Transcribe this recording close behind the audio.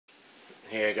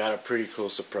Hey, I got a pretty cool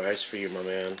surprise for you, my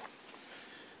man.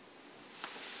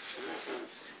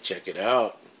 Check it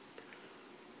out.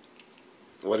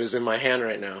 What is in my hand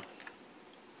right now?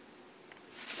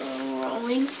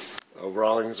 Rawlings. Oh,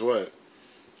 Rawlings what?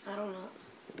 I don't know.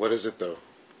 What is it, though?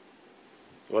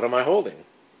 What am I holding?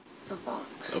 A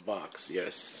box. A box,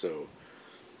 yes. So,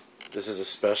 this is a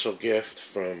special gift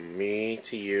from me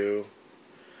to you.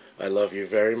 I love you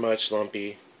very much,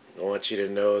 Lumpy. I want you to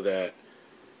know that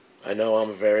I know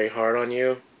I'm very hard on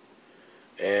you,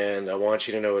 and I want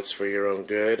you to know it's for your own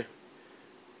good.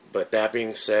 But that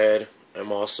being said,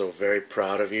 I'm also very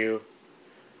proud of you.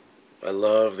 I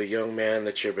love the young man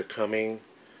that you're becoming,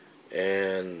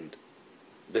 and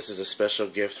this is a special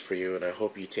gift for you, and I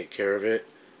hope you take care of it.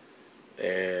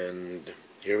 And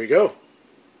here we go.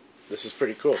 This is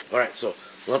pretty cool. Alright, so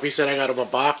Lumpy said I got him a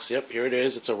box. Yep, here it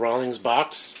is. It's a Rawlings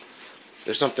box.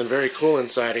 There's something very cool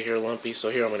inside of here, Lumpy. So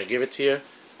here, I'm going to give it to you.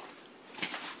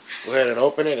 Go ahead and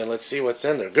open it, and let's see what's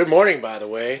in there. Good morning, by the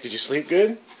way. Did you sleep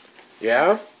good?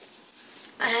 Yeah?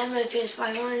 I had my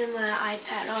PS5 on and my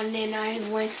iPad on, and I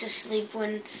went to sleep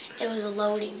when it was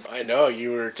loading. I know,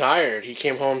 you were tired. He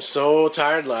came home so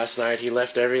tired last night, he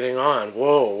left everything on.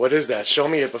 Whoa, what is that? Show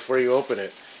me it before you open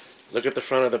it. Look at the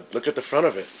front of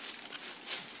it.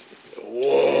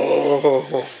 Whoa,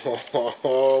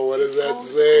 what does that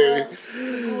say?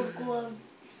 Gold glove.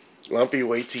 Lumpy,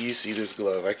 wait till you see this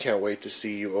glove. I can't wait to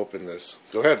see you open this.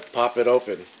 Go ahead, pop it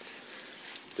open.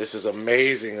 This is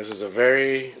amazing. This is a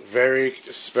very, very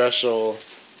special,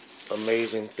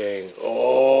 amazing thing.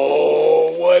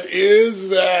 Oh, what is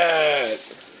that?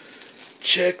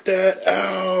 Check that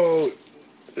out.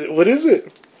 What is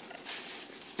it?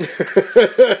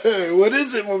 What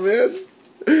is it, my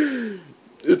man?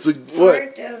 It's a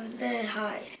what? Heart of the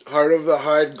hide. Heart of the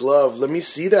hide glove. Let me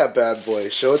see that bad boy.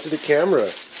 Show it to the camera.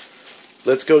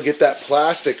 Let's go get that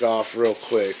plastic off real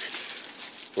quick.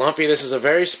 Lumpy, this is a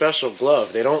very special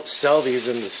glove. They don't sell these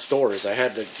in the stores. I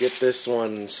had to get this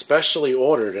one specially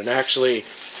ordered. And actually,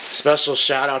 special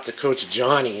shout out to Coach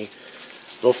Johnny.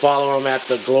 Go follow him at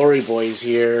the Glory Boys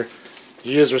here.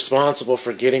 He is responsible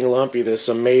for getting Lumpy this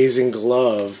amazing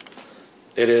glove.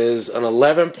 It is an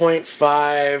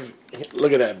 11.5.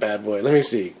 Look at that bad boy. Let me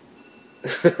see.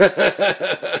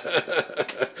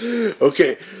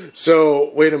 Okay,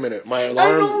 so wait a minute. My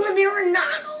alarm. Nolan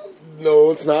Arenado.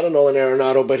 No, it's not a Nolan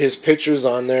Arenado, but his picture's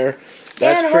on there.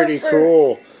 That's pretty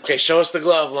cool. Okay, show us the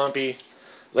glove, Lumpy.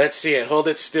 Let's see it. Hold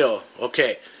it still.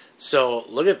 Okay, so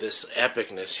look at this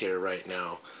epicness here right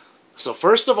now. So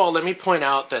first of all, let me point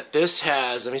out that this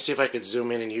has, let me see if I could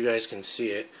zoom in and you guys can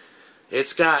see it.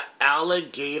 It's got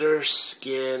alligator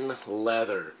skin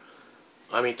leather.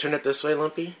 I mean, turn it this way,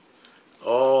 Lumpy.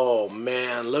 Oh,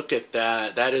 man, look at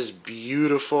that. That is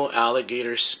beautiful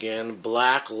alligator skin,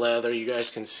 black leather. You guys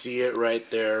can see it right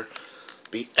there.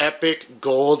 The epic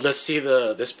gold. Let's see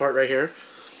this part right here.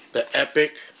 The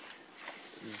epic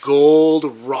gold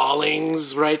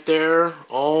Rawlings right there.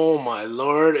 Oh, my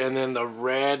Lord. And then the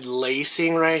red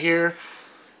lacing right here.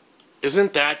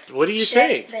 Isn't that... What do you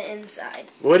think? Check the inside.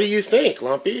 What do you think,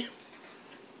 Lumpy?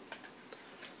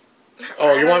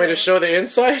 Oh, you want me to show the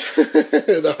inside?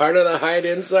 The heart of the hide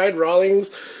inside,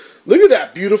 Rawlings. Look at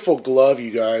that beautiful glove,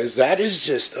 you guys. That is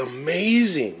just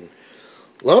amazing.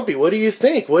 Lumpy, what do you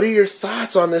think? What are your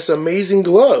thoughts on this amazing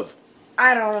glove?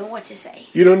 I don't know what to say.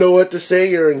 You don't know what to say?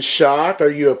 You're in shock?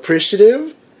 Are you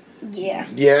appreciative? Yeah.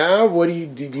 Yeah? What do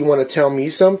you want to tell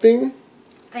me something?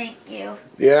 Thank you.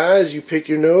 Yeah, as you pick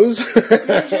your nose?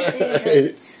 It just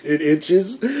hurts. It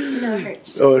itches? No, it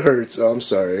hurts. Oh, it hurts. Oh, I'm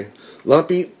sorry.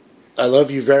 Lumpy, I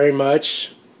love you very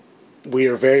much. We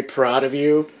are very proud of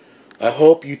you. I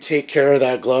hope you take care of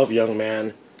that glove, young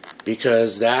man,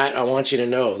 because that, I want you to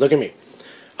know. Look at me.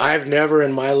 I've never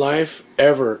in my life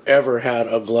ever had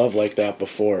a glove like that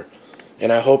before.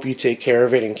 And I hope you take care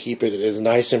of it and keep it as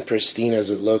nice and pristine as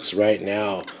it looks right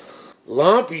now.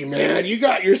 Lumpy, man, you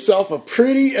got yourself a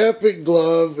pretty epic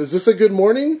glove. Is this a good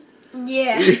morning?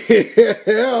 Yeah.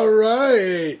 Yeah, all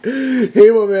right. Hey,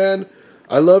 my man.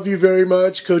 I love you very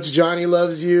much. Coach Johnny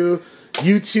loves you.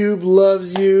 YouTube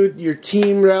loves you. Your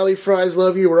team Rally Fries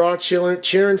love you. We're all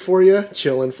cheering for you.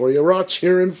 We're all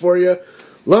cheering for you.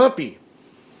 Lumpy,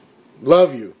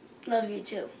 love you. Love you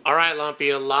too. All right, Lumpy.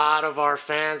 A lot of our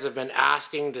fans have been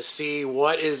asking to see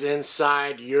what is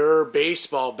inside your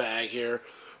baseball bag here.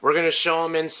 We're going to show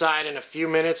them inside in a few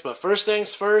minutes. But first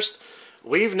things first,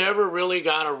 we've never really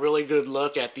got a really good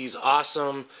look at these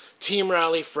awesome Team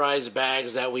Rally Fries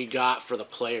bags that we got for the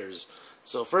players.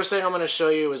 So first thing I'm going to show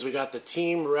you is we got the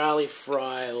Team Rally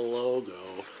Fry logo.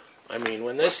 I mean,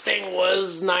 when this thing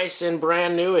was nice and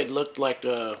brand new, it looked like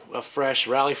a fresh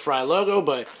Rally Fry logo,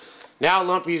 but Now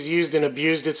Lumpy's used and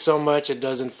abused it so much it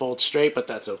doesn't fold straight, but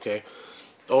that's okay.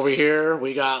 Over here,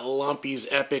 we got Lumpy's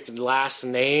epic last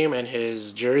name and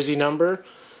his jersey number.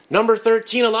 Number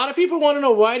 13. A lot of people want to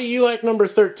know, why do you like number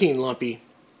 13, Lumpy?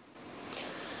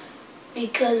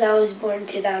 Because I was born in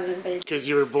 2013. Because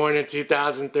you were born in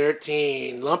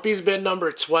 2013. Lumpy's been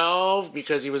number 12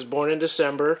 because he was born in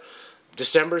December.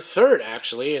 December 3rd,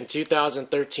 actually, and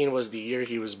 2013 was the year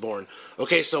he was born.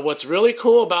 Okay, so what's really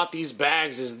cool about these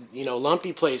bags is, you know,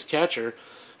 Lumpy plays catcher,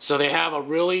 so they have a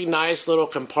really nice little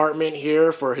compartment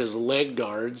here for his leg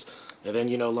guards, and then,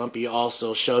 you know, Lumpy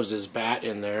also shoves his bat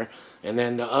in there, and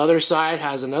then the other side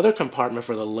has another compartment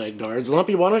for the leg guards.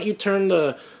 Lumpy, why don't you turn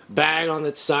the bag on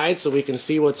its side so we can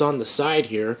see what's on the side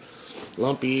here.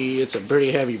 Lumpy, it's a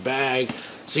pretty heavy bag.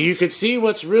 So you can see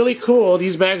what's really cool.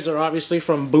 These bags are obviously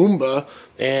from Boomba,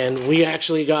 and we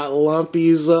actually got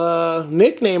Lumpy's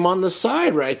nickname on the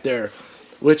side right there,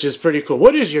 which is pretty cool.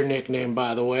 What is your nickname,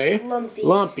 by the way? Lumpy.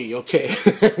 Lumpy, okay.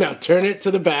 Now turn it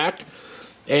to the back,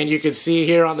 and you can see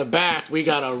here on the back, we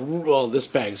got a, well, this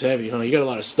bag's heavy, huh? You got a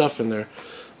lot of stuff in there.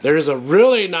 There's a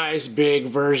really nice big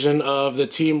version of the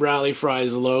Team Rally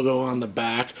Fries logo on the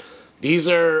back. These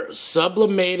are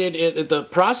sublimated. The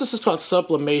process is called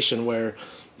sublimation, where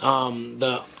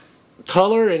the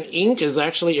color and ink is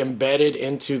actually embedded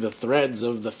into the threads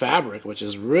of the fabric, which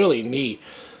is really neat.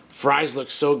 Fries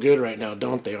look so good right now,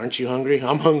 don't they? Aren't you hungry?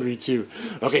 I'm hungry too.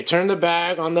 Okay, turn the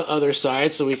bag on the other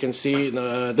side so we can see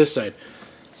this side.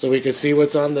 So we can see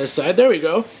what's on this side. There we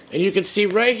go. And you can see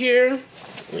right here,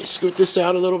 let me scoot this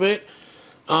out a little bit.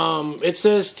 It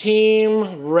says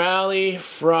Team Rally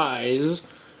Fries,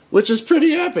 which is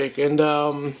pretty epic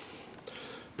and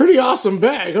pretty awesome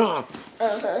bag, huh?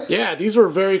 Uh-huh. Yeah, these were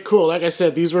very cool. Like I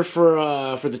said, these were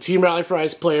for the Team Rally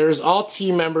Fries players. All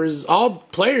team members, all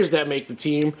players that make the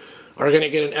team are going to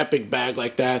get an epic bag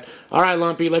like that. All right,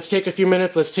 Lumpy, let's take a few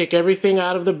minutes. Let's take everything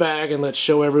out of the bag and let's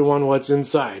show everyone what's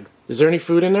inside. Is there any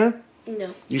food in there?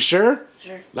 No. You sure?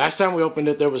 Sure. Last time we opened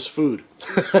it, there was food.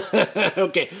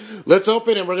 Okay, let's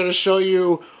open it. We're going to show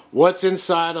you what's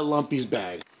inside a Lumpy's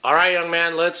bag. All right, young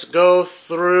man, let's go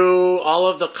through all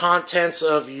of the contents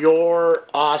of your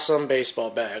awesome baseball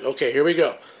bag. Okay, here we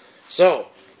go. So,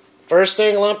 first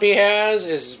thing Lumpy has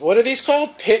is, what are these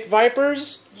called? Pit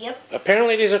Vipers? Yep.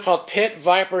 Apparently these are called Pit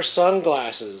Viper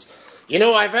sunglasses. You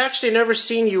know, I've actually never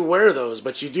seen you wear those,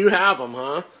 but you do have them,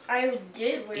 huh? I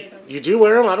did wear them. You do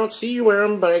wear them? I don't see you wear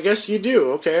them, but I guess you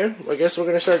do. Okay. I guess we're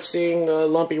going to start seeing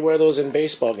Lumpy wear those in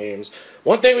baseball games.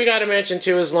 One thing we got to mention,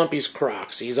 too, is Lumpy's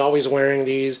Crocs. He's always wearing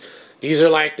these. These are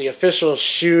like the official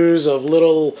shoes of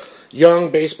little young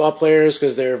baseball players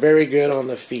because they're very good on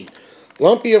the feet.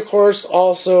 Lumpy, of course,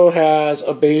 also has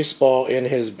a baseball in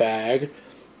his bag.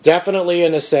 Definitely a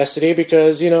necessity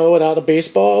because, you know, without a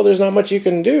baseball, there's not much you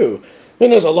can do. I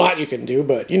mean, there's a lot you can do,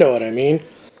 but you know what I mean.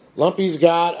 Lumpy's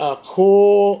got a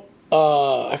cool,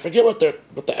 I forget what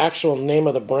the actual name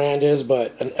of the brand is,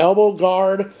 but an elbow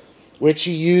guard, which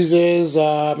he uses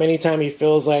anytime he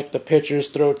feels like the pitchers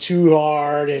throw too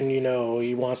hard and, you know,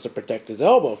 he wants to protect his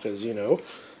elbow because, you know,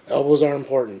 elbows are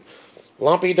important.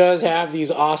 Lumpy does have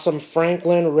these awesome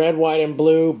Franklin red, white, and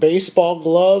blue baseball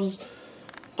gloves.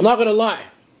 I'm not going to lie.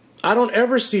 I don't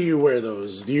ever see you wear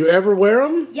those. Do you ever wear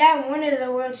them? Yeah, one of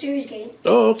the World Series games.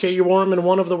 Oh, okay. You wore them in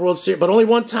one of the World Series, but only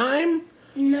one time?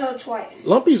 No, twice.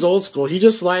 Lumpy's old school. He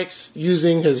just likes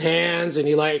using his hands and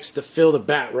he likes to feel the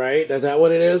bat, right? Is that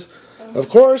what it is? Of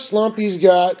course, Lumpy's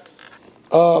got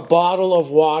a bottle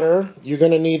of water. You're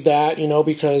going to need that, you know,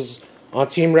 because on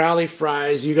Team Rally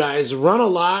Fries, you guys run a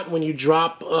lot when you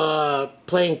drop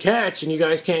playing catch and you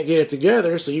guys can't get it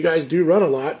together, so you guys do run a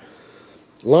lot.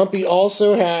 Lumpy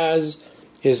also has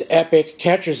his epic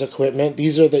catcher's equipment.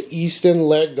 These are the Easton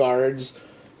leg guards.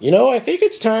 You know, I think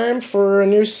it's time for a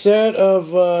new set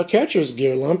of catcher's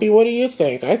gear. Lumpy, what do you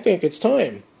think? I think it's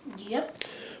time. Yep.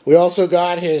 We also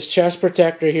got his chest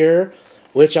protector here,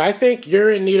 which I think you're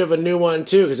in need of a new one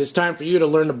too, because it's time for you to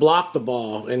learn to block the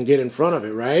ball and get in front of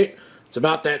it, right? It's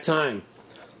about that time.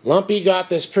 Lumpy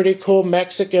got this pretty cool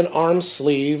Mexican arm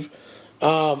sleeve.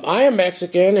 I am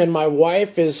Mexican, and my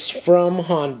wife is from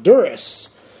Honduras.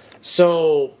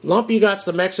 So, Lumpy got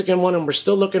the Mexican one, and we're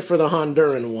still looking for the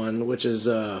Honduran one, which is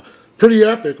pretty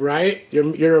epic, right?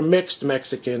 You're a mixed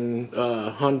Mexican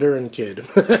Honduran kid.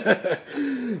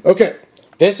 Okay,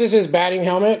 this is his batting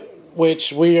helmet,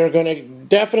 which we are going to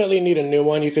definitely need a new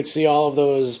one. You could see all of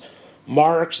those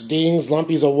marks, dings.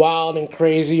 Lumpy's a wild and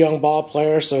crazy young ball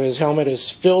player, so his helmet is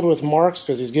filled with marks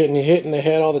because he's getting hit in the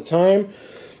head all the time.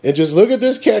 And just look at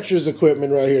this catcher's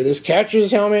equipment right here. This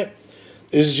catcher's helmet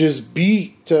is just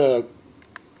beat to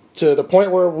to the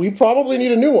point where we probably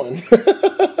need a new one.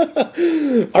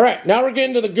 All right, now we're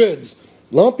getting to the goods.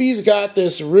 Lumpy's got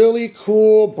this really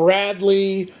cool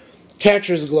Bradley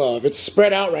catcher's glove. It's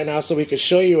spread out right now so we can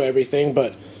show you everything,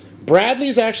 but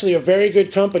Bradley's actually a very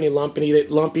good company,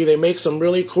 Lumpy. They make some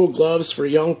really cool gloves for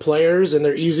young players, and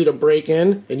they're easy to break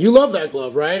in. And you love that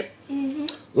glove, right? Mm-hmm.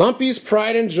 Lumpy's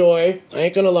pride and joy, I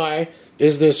ain't gonna lie,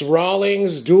 is this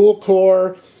Rawlings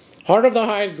dual-core Heart of the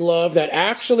Hide glove that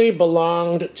actually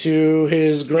belonged to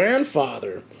his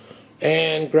grandfather.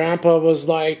 And Grandpa was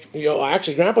like,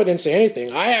 actually Grandpa didn't say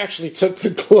anything. I actually took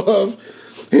the glove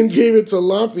and gave it to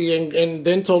Lumpy and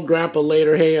then told Grandpa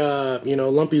later, hey,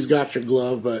 Lumpy's got your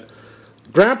glove. But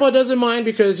Grandpa doesn't mind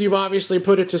because you've obviously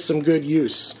put it to some good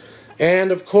use.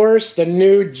 And, of course, the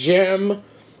new gem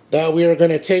that we are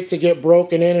going to take to get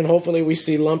broken in and hopefully we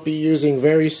see Lumpy using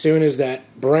very soon is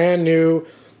that brand new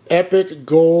epic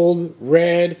gold,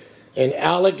 red, and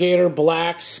alligator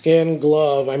black skin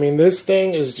glove. I mean, this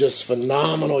thing is just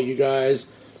phenomenal, you guys.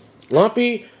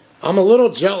 Lumpy, I'm a little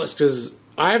jealous because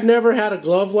I've never had a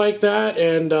glove like that,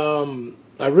 and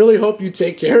I really hope you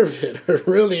take care of it. I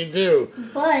really do.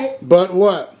 But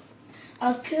what?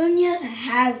 Acuna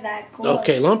has that glove.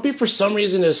 Okay, Lumpy for some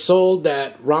reason is sold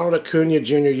that Ronald Acuna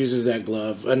Jr. uses that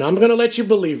glove. And I'm going to let you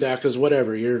believe that because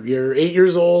whatever. You're 8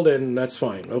 years old and that's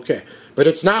fine. Okay. But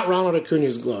it's not Ronald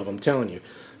Acuna's glove, I'm telling you.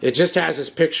 It just has his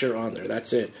picture on there.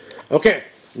 That's it. Okay,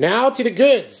 now to the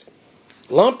goods.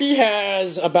 Lumpy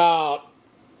has about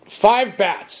 5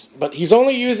 bats, but he's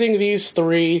only using these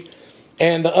 3.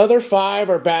 And the other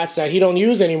 5 are bats that he don't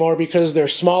use anymore because they're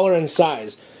smaller in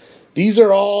size. These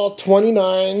are all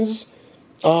 29s,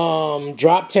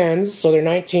 drop 10s, so they're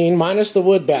 19, minus the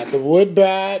wood bat. The wood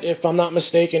bat, if I'm not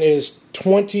mistaken, is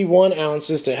 21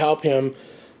 ounces to help him,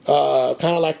 kind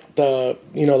of like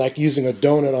like using a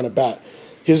donut on a bat.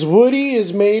 His woody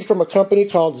is made from a company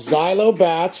called Xylo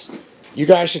Bats. You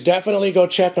guys should definitely go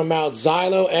check them out.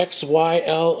 Xylo,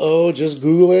 X-Y-L-O. Just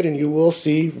Google it and you will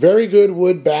see. Very good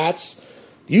wood bats.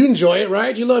 You enjoy it,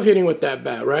 right? You love hitting with that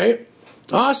bat, right?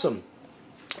 Awesome.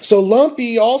 So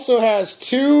Lumpy also has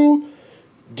 2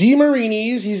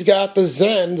 DeMarinis. He's got the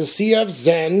Zen, the CF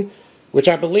Zen, which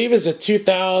I believe is a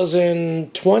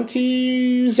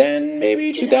 2020 Zen,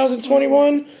 maybe?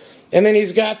 2021? And then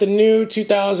he's got the new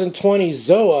 2020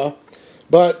 Zoa.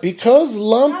 But because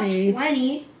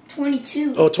Lumpy...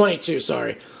 22. Oh, 22,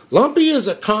 sorry. Lumpy is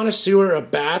a connoisseur of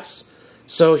bats,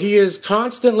 so he is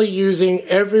constantly using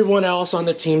everyone else on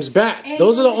the team's bat. And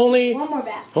those are the only... One more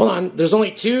bat. Hold on. There's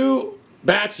only 2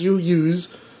 bats you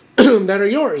use that are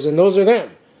yours, and those are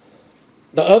them.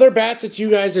 The other bats that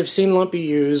you guys have seen Lumpy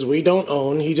use, we don't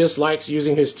own. He just likes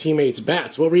using his teammates'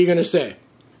 bats. What were you going to say?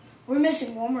 We're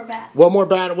missing one more bat. One more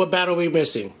bat? What bat are we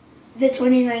missing? The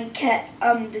 29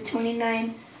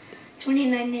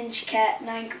 inch Cat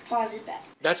 9 composite bat.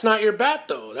 That's not your bat,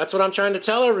 though. That's what I'm trying to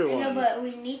tell everyone. I know, but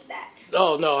we need that.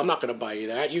 Oh, no, I'm not going to buy you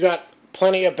that. You got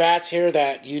plenty of bats here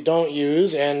that you don't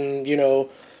use, and,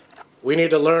 we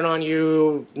need to learn on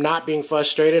you not being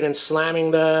frustrated and slamming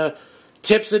the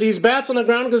tips of these bats on the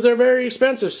ground because they're very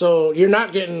expensive. So you're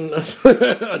not getting a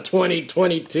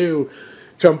 2022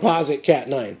 composite Cat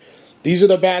 9. These are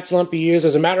the bats Lumpy used.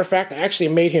 As a matter of fact, I actually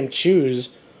made him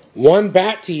choose one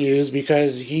bat to use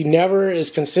because he never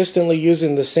is consistently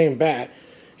using the same bat.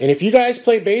 And if you guys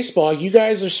play baseball, you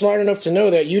guys are smart enough to know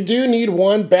that you do need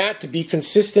one bat to be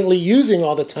consistently using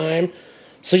all the time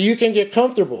so you can get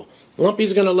comfortable.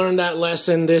 Lumpy's going to learn that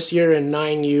lesson this year in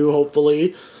 9U,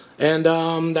 hopefully. And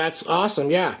that's awesome,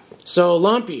 yeah. So,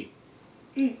 Lumpy,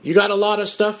 you got a lot of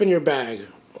stuff in your bag.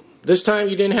 This time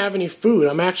you didn't have any food.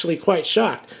 I'm actually quite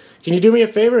shocked. Can you do me a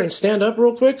favor and stand up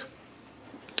real quick?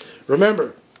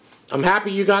 Remember, I'm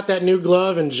happy you got that new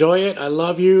glove. Enjoy it. I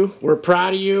love you. We're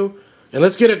proud of you. And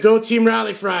let's get a Go Team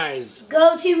Rally Fries.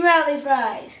 Go Team Rally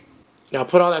Fries. Now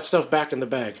put all that stuff back in the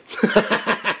bag.